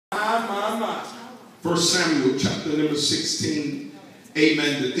1 Samuel chapter number 16.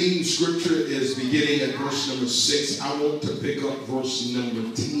 Amen. The theme scripture is beginning at verse number 6. I want to pick up verse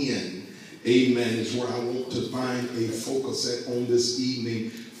number 10. Amen. Is where I want to find a focus at on this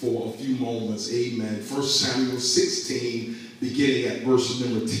evening for a few moments. Amen. 1 Samuel 16, beginning at verse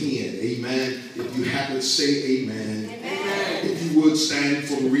number 10. Amen. If you have it, say amen. Amen. If you would stand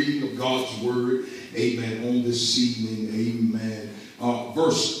for the reading of God's word. Amen. On this evening. Amen.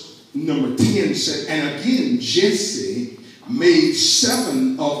 Verse number 10 said, and again Jesse made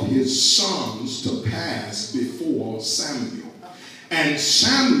 7 of his sons to pass before Samuel. And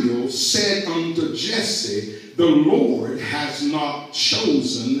Samuel said unto Jesse, the Lord has not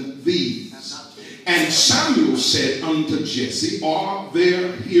chosen these. And Samuel said unto Jesse, are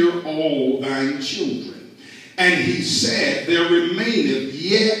there here all thine children? And he said, there remaineth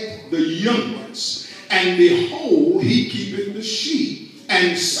yet the young ones, and behold, he keepeth the sheep.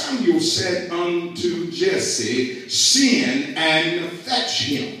 And Samuel said unto Jesse, send and fetch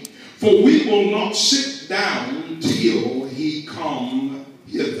him, for we will not sit down till he come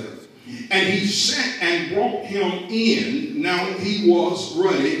hither. And he sent and brought him in. Now he was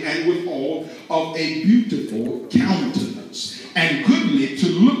ruddy and withal of a beautiful countenance, and goodly to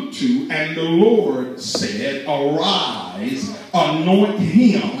look to. And the Lord said, arise, anoint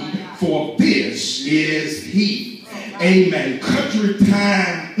him, for this is he. Amen. Country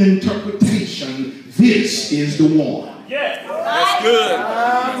time interpretation. This is the one. Yeah, that's good.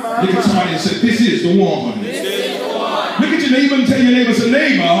 Look at somebody and say, this is the one. This is the one. Look at your neighbor and tell your neighbor, say,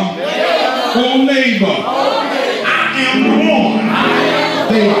 neighbor, oh neighbor, I am the one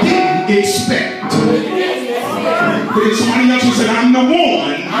they didn't expect. Look at somebody else and say, I'm the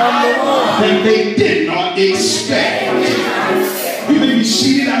one that they did not expect. You may be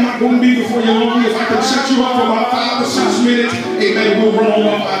seated. I'm not going to be before you long. If I can set you up for about 5 or 6 minutes, amen, we'll run on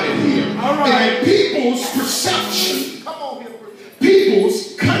up out of here. Amen. People's perception,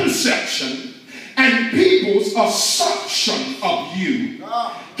 people's conception, and people's assumption of you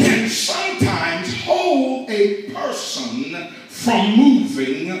can sometimes hold a person from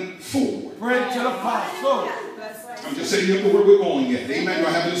moving forward. Pray to the apostle. I'm just saying where we're going at. Amen. Do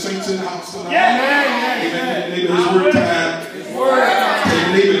I have any saints in the house tonight? Yeah. Amen. Neighbor, it's word time. It's word time. Tell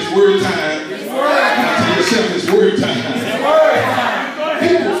your neighbor it's word time. It's word time. Tell yourself it's word time. It's word time.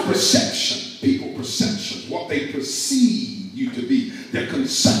 People's perception, what they perceive you to be, their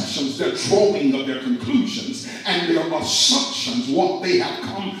conceptions, their drawing of their conclusions, and their assumptions, what they have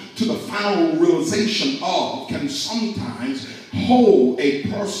come to the final realization of, can sometimes hold a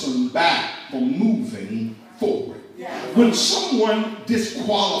person back from moving forward. When someone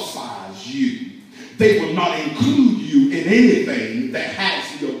disqualifies you, they will not include you in anything that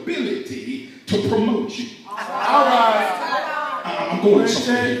has the ability to promote you. All right. I'm going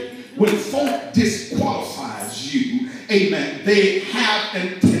somewhere here. When folk disqualifies you, amen, they have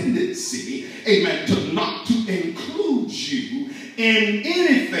a tendency, amen, to not to include you in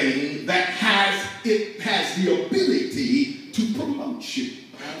anything that has the ability to promote you.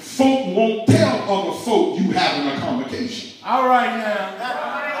 Folk won't tell other folk you having a convocation. All right now.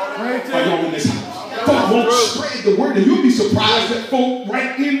 Are y'all in this house? Folk won't spread the word, and you'll be surprised that folk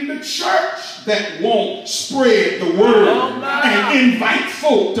right in the church that won't spread the word and invite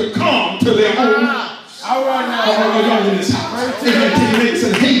folk to come to their own house. All right now. Are y'all in this house? They're going to take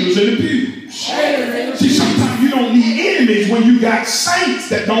some haters in the pews. See, sometimes you don't need enemies when you got saints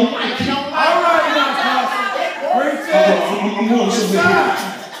that don't like you. All right now, I'm going somewhere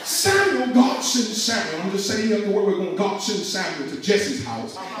here. Samuel, God sent Samuel. I'm just saying where we're going. God sent Samuel to Jesse's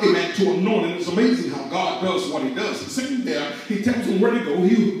house, amen, to anoint him. It's amazing how God does what he does. He's sitting there. He tells him where to go.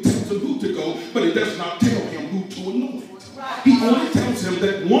 He tells him who to go, but he does not tell him who to anoint. He only tells him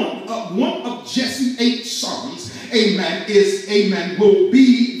that one of Jesse's 8 sons, amen, will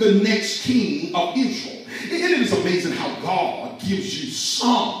be the next king of Israel. And it is amazing how God gives you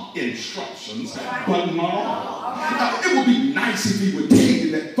some instructions, but not all. It would be nice if he would tell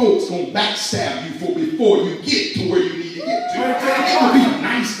you that folks gonna backstab you before you get to where you need to get to. It would be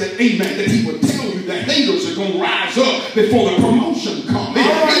nice that, amen, that he would tell you that haters are gonna rise up before the promotion comes.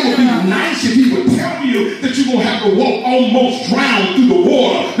 It would be nice if he would tell you that you're gonna have to walk almost drown through the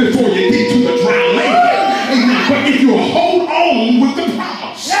water before you get to the dry land. Amen. But if you hold on with the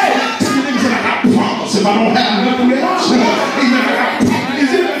promise, tell them that I promise if I don't have nothing else. Amen.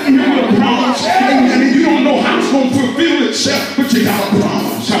 Is it in here with a promise? Amen. And you don't know how it's going to fulfill itself, but you got a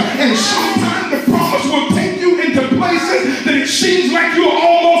promise. And sometimes the promise will take you into places that it seems like you're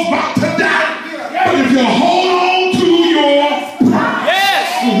almost about to die. But if you hold on to your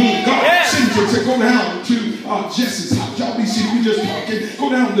promise, God sends you to go down to Jesse's house. Y'all be seeing, we just talking. Go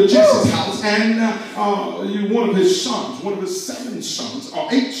down to Jesse's house, and one of his sons, one of his 7 sons, or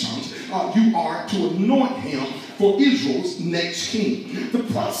 8 sons, you are to anoint him for Israel's next king. The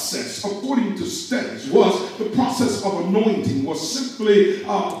process, according to studies, the process of anointing was simply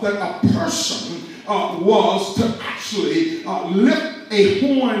that a person was to actually lift a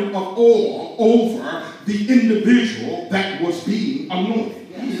horn of oil over the individual that was being anointed.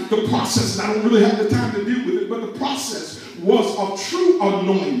 The process, and I don't really have the time to deal with it, but the process was a true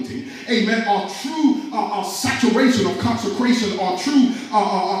anointing, amen, or true saturation of consecration, or true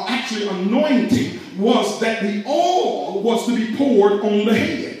actually anointing, was that the oil was to be poured on the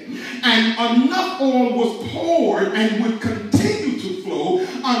head. And enough oil was poured and would continue to flow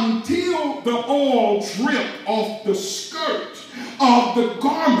until the oil dripped off the skirt of the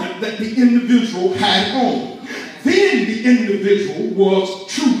garment that the individual had on. Then the individual was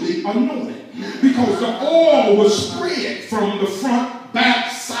truly anointed, because the oil was spread from the front,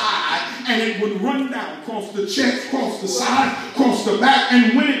 back, side, and it would run down across the chest, across the side, across the back,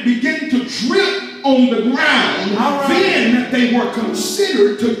 and when it began to drip on the ground, then they were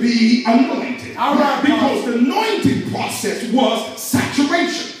considered to be anointed. Because the anointing process was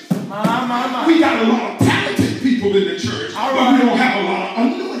saturation. We got a lot of talented people in the church, but we don't have a lot of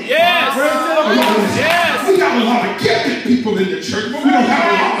anointed. Yes. We got a lot of gifted people in the church, but we don't have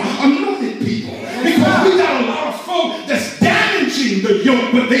a lot of anointed people. Because we got a lot of folk that's damaging the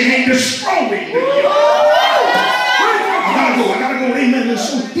yoke, but they ain't destroying the yoke. I gotta go, amen. And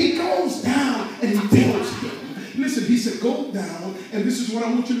so he goes down and he tells him, listen, he said, go down, and this is what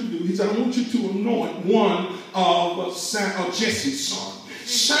I want you to do. He said, I want you to anoint one of Jesse's sons.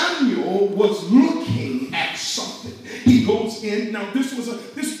 Samuel was looking at something. He goes in. Now, this was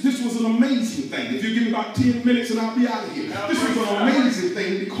an amazing thing. If you give me about 10 minutes and I'll be out of here. This was an amazing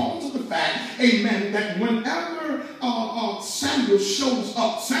thing because of the fact, amen, that whenever Samuel shows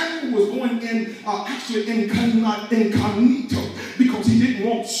up, Samuel was going in actually incognito, because he didn't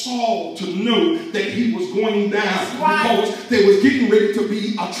want Saul to know that he was going down, because there was getting ready to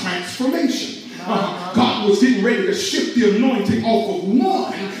be a transformation. God was getting ready to shift the anointing off of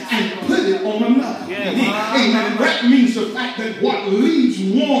one and put it on another. Amen. That means the fact that what leaves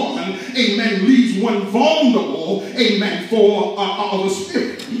one, amen, leaves one vulnerable, amen, for the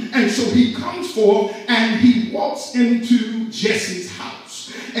spirit. And so he comes forth and he walks into Jesse's house.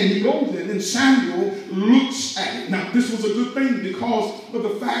 And he goes in, and Samuel looks at it. Now, this was a good thing because of the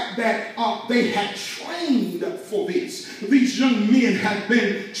fact that they had trained for this. These young men had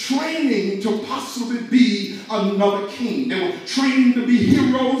been training to possibly be another king. They were training to be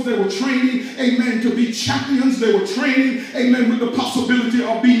heroes. They were training, amen, to be champions. They were training, amen, with the possibility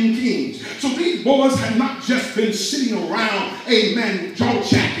of being kings. So these boys had not just been sitting around, amen,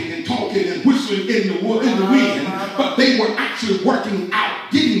 jaw-jacking and talking and whistling in the wind, but they were actually working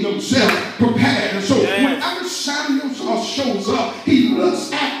out, getting themselves prepared. And so whenever Samuel shows up, he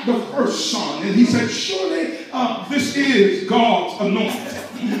looks at the first son and he said, surely this is God's anointed.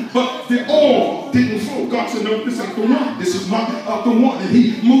 But the oil didn't flow. God said, no, this ain't the one. This is not the one. And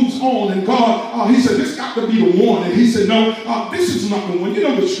he moves on, and God, he said, this got to be the one. And he said, no, this is not the one. You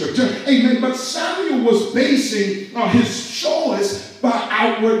know the scripture. Amen. But Samuel was basing his choice by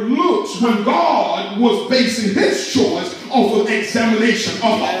outward looks, when God was basing his choice off of examination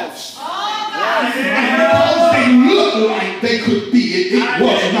of hearts. And because they looked like they could be it, it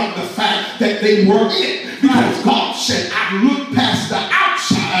was not the fact that they were it. Because God said, I looked past the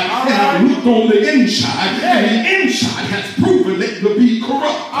outside and I looked on the inside, and the inside has proven it to be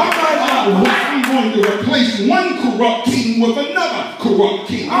corrupt. I'm going to replace one corrupt king with another corrupt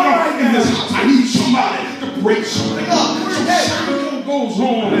king. In this house, I need somebody to break something up. So Samuel goes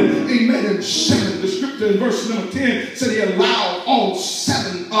on, and amen, in 7, the scripture in verse number 10 said he allowed all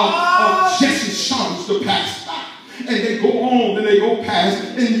 7 of Jesse's sons to pass by. And they go on and they go past,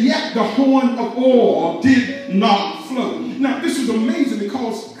 and yet the horn of oil did not flow. Now, this was amazing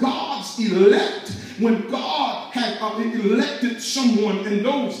because God's elect, when God had elected someone in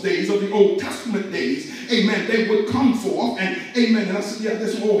those days of the Old Testament days, amen, they would come forth, and amen, and I said, yeah,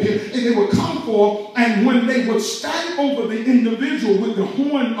 there's more here, and they would come forth, and when they would stand over the individual with the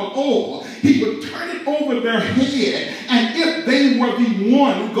horn of oil, he would turn it over their head, and if they were the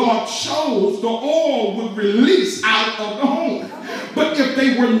one God chose, the oil would release out of the horn. But if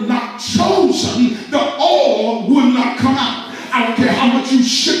they were not chosen, the oil would not come out. I don't care how much you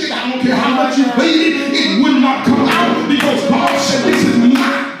shook it, I don't care how much you waited, it would not come out, because God said, this is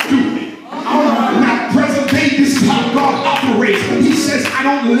my doing. Now, present day, this is how God operates. He says, I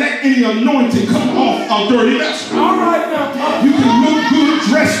don't let any anointing come off a dirty vessel. All right now. You can look good,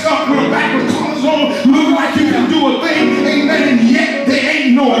 dressed up with a backward colors on, look like you can do a thing, amen, and yet there ain't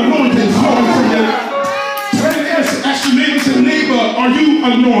your anointing flowing from your life. Ask your neighbor, say, neighbor, are you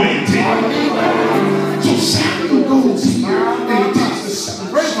anointed? So Samuel goes here and he takes the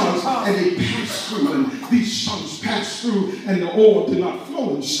 7 sons and they pass through, and these sons pass through and the oil did not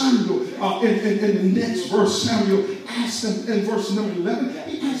flow. And Samuel, in the next verse, Samuel asked them in verse number 11,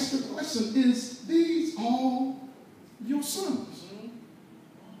 he asked the question, is these all your sons?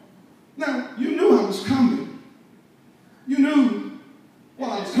 Now, you knew I was coming. You knew what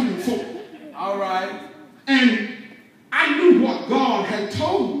I was coming for. All right. And I knew what God had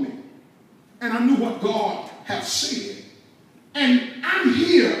told me. And I knew what God had said. And I'm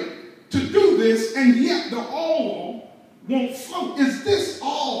here to do this, and yet the oil won't flow. Is this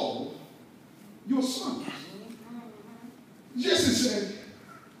all your sons? Jesse said,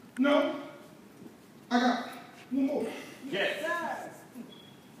 no, I got one more. Yes.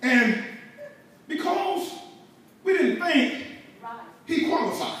 And because we didn't think he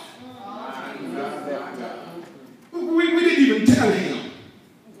qualified. We didn't even tell him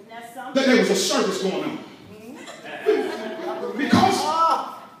that there was a service going on. Because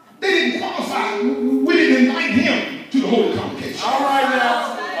they didn't qualify, we didn't invite him to the Holy Convocation. All right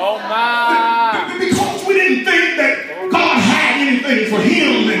now. Oh my. Because we didn't think that God had anything for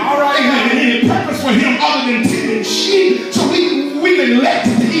him and any purpose for him other than tending sheep. So we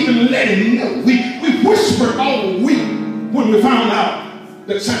neglected to even let him know. We whispered all week when we found out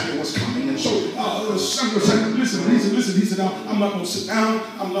that Samuel was coming. And so Samuel said, listen. He said, I'm not going to sit down.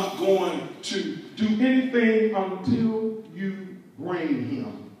 I'm not going to do anything until you bring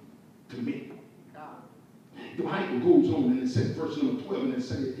him to me. The Bible goes on and it says, verse number 12, and it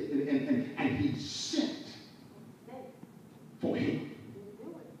says, and he sent for him.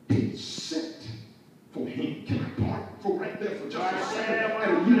 He sent for him. Can I park for right there for just a second at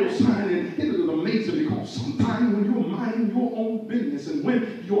a little sign? And it is amazing because sometimes when you're minding your own business and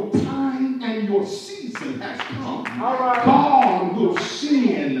when your time and your season has come, God will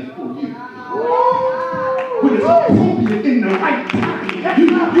send for you. When it's appropriate in the right time,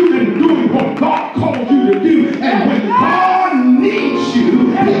 you've been doing what God called you to do, and when God needs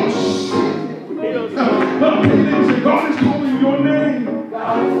you, he'll send for you. But I'm telling you, say, God is calling your name.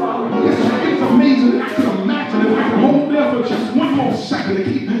 It's amazing. I can imagine if I can hold there for just one more second to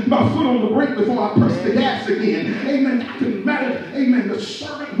keep my foot on the brake before I press the gas again. Amen. I can imagine, amen, the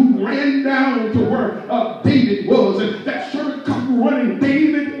servant who ran down to where David was, and that servant come running.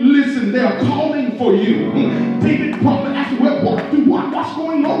 David, listen, they're calling for you. David probably asked, well, what's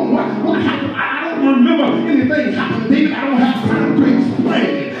going on? What happened? I don't remember anything happened. David, I don't have time to explain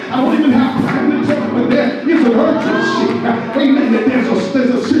it. I don't even have time to tell it, but there is an urgency. Amen. That there's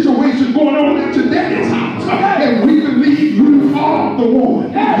a situation going on at your daddy's house. And we believe you are the one.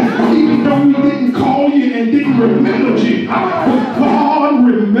 Even though we didn't call you and didn't remember you, but God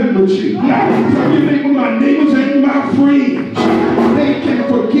remembers you. So you think with my neighbors and my friends, they can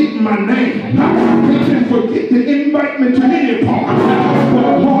forget my name. They can forget to invite me to any part.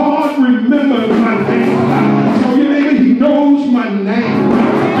 But God remembers my name. So you neighbor, he knows my name.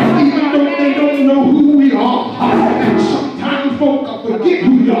 And even though they don't know who we are, and sometimes folk forget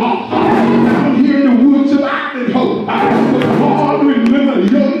who you are. Down here in the woods of Idaho, but God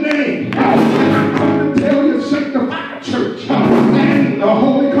remembers your name. And I come to tell you, Sanctified Church and the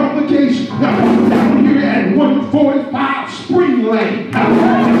Holy Convocation down here at 145 Spring Lane,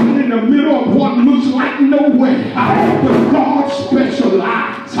 in the middle of what looks like nowhere. But God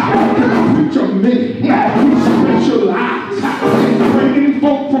specializes in preacher minute. He specializes in bringing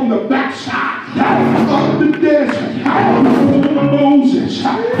folk from the backside of the desert. Moses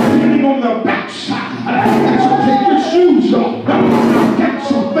sitting on the backside. And so take your shoes off. I've got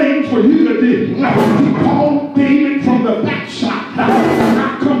some things for you to do. He called David from the backside.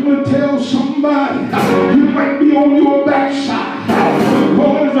 I come to tell somebody, you might be on your backside, but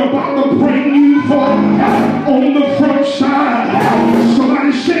God is about to bring you forth on the front side.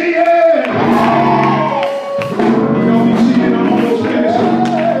 Somebody say yeah. Y'all be seeing I'm almost finished.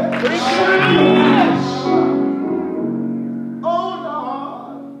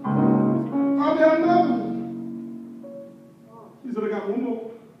 He said, I got one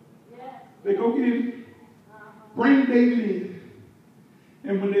more. They go get him, bring David in.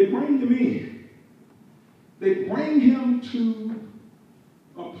 And when they bring him in, they bring him to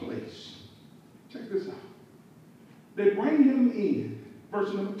a place. Check this out. They bring him in,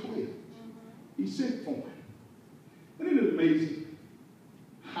 verse number 12. He sent for him. Isn't it amazing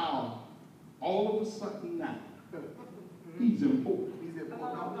how all of a sudden now he's important?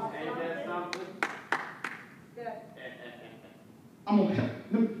 I'm going to help.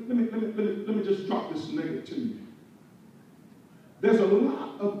 Let me just drop this nugget to you. There's a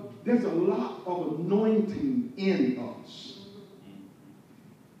lot of anointing in us.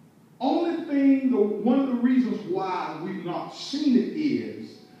 Only thing, one of the reasons why we've not seen it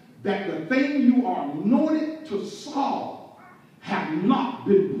is that the thing you are anointed to solve have not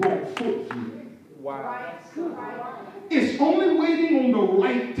been brought forth yet. Wow. It's only waiting on the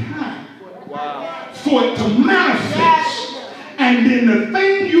right time for it to manifest. And then the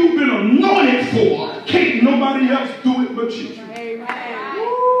thing you've been anointed for, can't nobody else do it but you. Amen.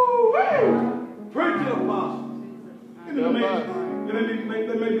 Preach it, Apostle.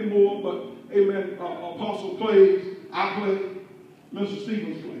 There may be more, but amen. Apostle plays, I play, Mr.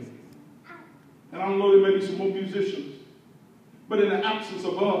 Stevens plays. And I don't know, there may be some more musicians. But in the absence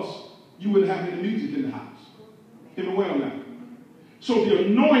of us, you wouldn't have any music in the house. Hear me well now. So the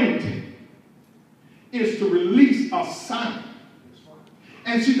anointing is to release a sound.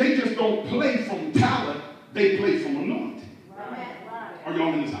 And see, they just don't play from talent, they play from anointing. Are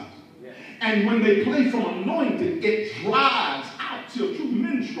y'all in this house? And when they play from anointing, it drives out, till true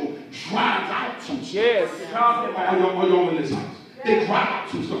minstrel drives out some stuff. Yes. Are y'all in this house? They drive out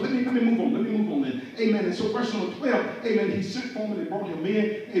some stuff. Let me move on. Let me move on then. Amen. And so verse number 12, amen, he sent for me, they brought him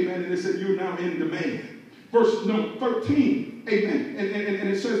in, amen, and they said, you're now in demand. Verse number 13, amen, and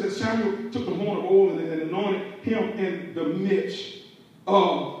it says that Samuel took the horn of oil and anointed him in the midst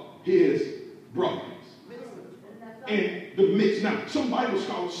of his brothers. In the midst. Now, some Bible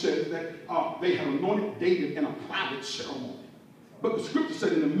scholars said that they had anointed David in a private ceremony. But the scripture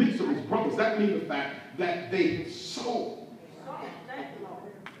said in the midst of his brothers, that means the fact that they saw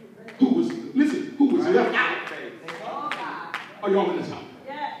who was left out. Are y'all in this house?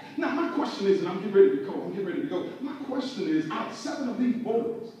 Now, my question is, and I'm getting ready to go. My question is, out of 7 of these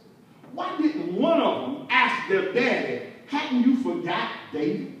boys, why didn't one of them ask their daddy, hadn't you forgot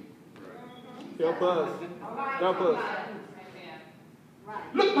David? Help us. Help us.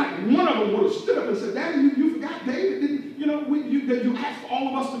 Looked like one of them would have stood up and said, Daddy, you forgot David? You asked for all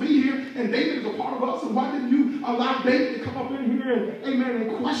of us to be here, and David is a part of us, and why didn't you allow David to come up in here and, amen,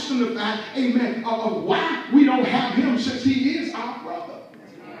 and question the fact, amen, of why we don't have him since he is our brother?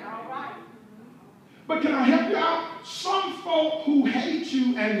 But can I help you out? Some folk who hate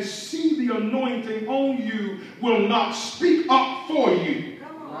you and see the anointing on you will not speak up for you.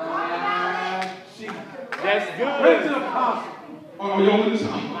 That's good. Are y'all in this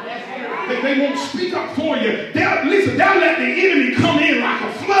house? They won't speak up for you. They'll let the enemy come in like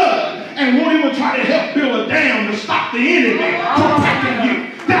a flood and won't even try to help build a dam to stop the enemy from attacking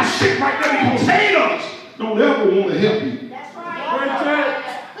you. That's shit right there, because haters don't ever want to help you. That's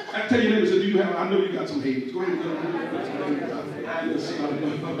right. I tell you, neighbor, do you have? I know you got some haters. Go ahead.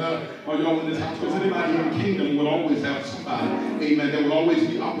 Are y'all in this house? Because anybody in the kingdom will always have somebody, amen, there will always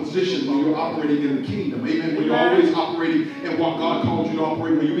be opposition when you're operating in the kingdom, amen, when you're always operating in what God called you to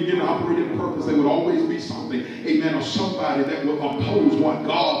operate, when you begin to operate in purpose, there will always be something, amen, or somebody that will oppose what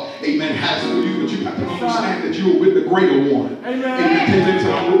God, amen, has for you. But you have to understand that you are with the greater one. Amen.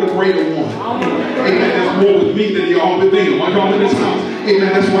 I'm with the greater one. Amen. There's more with me than you are with them. Are y'all in this house?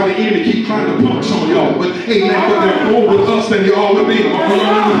 Amen. That's why the enemy keep trying to punch on y'all. But amen, but they're more with us than you are with them.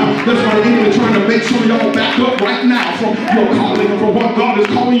 That's why the enemy trying to make some of y'all back up right now from your calling and from what God is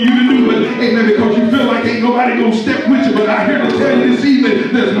calling you to do. But amen, because you feel like ain't nobody gonna step with you. But I'm here to tell you this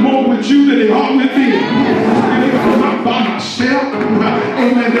evening, there's more with you than there are with them. I'm not by myself.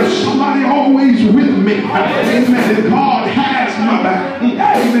 Amen. There's somebody always with me. Amen. And God has my back.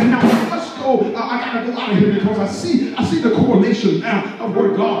 Amen. Now let's go. I gotta go out of here because I see the correlation now of where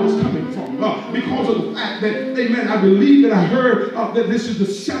God is coming from. Because of the fact that, amen, I believe that I heard that this is the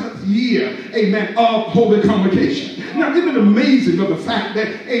 7th year, amen, of Holy Convocation. Now, isn't it amazing of the fact that,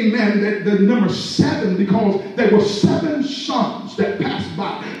 amen, that the number 7, because there were 7 sons that passed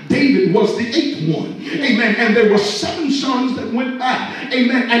by. David was the 8th one, amen, and there were 7 sons that went by,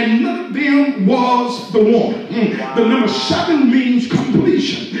 amen, and none of them was the one. The number 7 means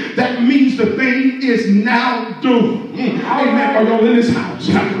completion. That means the thing is now done. Amen. Are y'all in this house?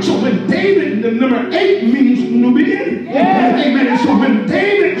 So when David, the number 8 means new beginning. Amen. And so when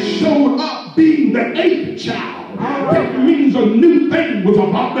David showed up being the 8th child, that means a new thing was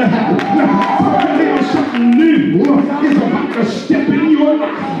about to happen. Something new is about to step in your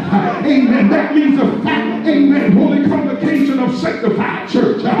life. Amen. That means a fact. Amen. Holy Convocation of Sanctified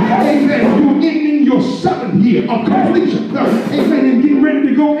Church. Amen. You're ending your 7th year of completion. Amen. And getting ready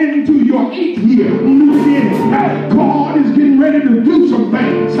to go into your 8th year. New beginning. God is getting ready to do some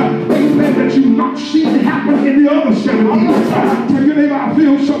things. Amen. That you've not seen happen in the other 7 years. Tell your neighbor, I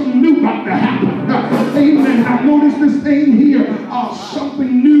feel something new about to happen. Amen. I notice this thing here.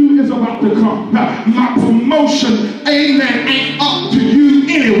 Something new is about to come. My promotion, amen, ain't up to you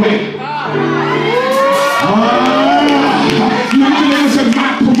anyway.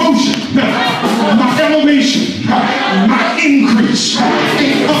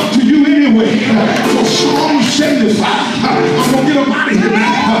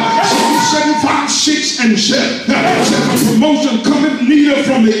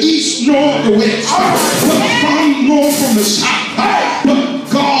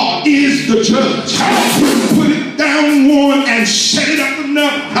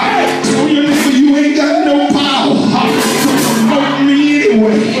 enough. Tell your neighbor you ain't got no power to promote me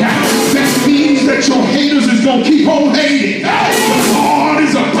anyway. That means that your haters is going to keep on hating. God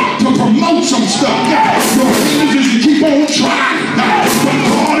is about to promote some stuff. Your haters is to keep on trying. But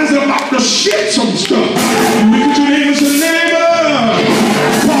God is about to shift some stuff. Look at your neighbor and say, neighbor,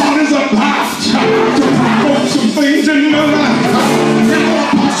 God is about to promote some things in my life.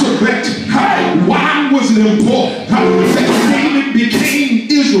 Now, Apostle Becton, why was it important that David became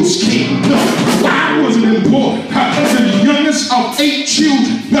Israel's king? Why was it important? The youngest of 8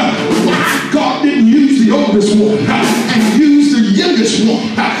 children. Why God didn't use the oldest one and use the youngest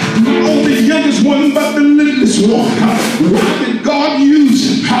one? Not only the youngest one, but the littlest one. Why did God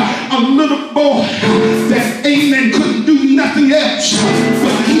use a little boy that, amen, couldn't do nothing else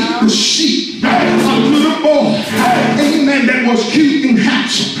but keep the sheep? A little boy, amen, that was cute and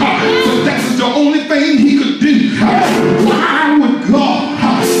handsome, but that was the only thing he could do. Why would God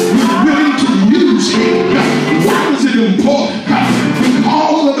be willing to use him? Why was it important?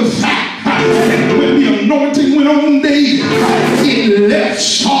 Because of the fact that when the anointing went on David, it left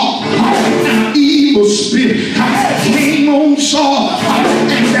Saul, an evil spirit came on Saul,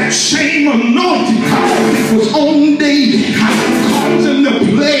 and that same anointing that was on David caused him to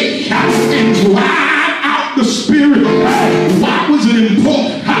play and drive out the spirit. Why was it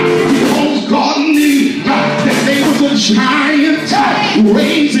important? Because God knew that there was a giant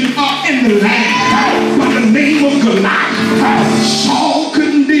raising up in the land by the name of Goliath. Saul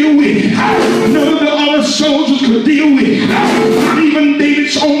couldn't deal with it. None of the other soldiers could deal with it. Not even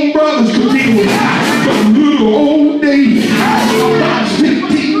David's own brothers could deal with it. But little old David, about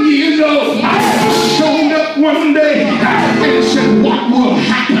 15 years old, showed up one day and said, what will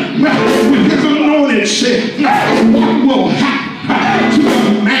happen when his anointed said, what will happen to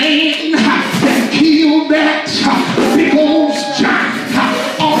the man that killed that big old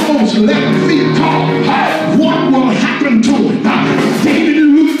giant, almost left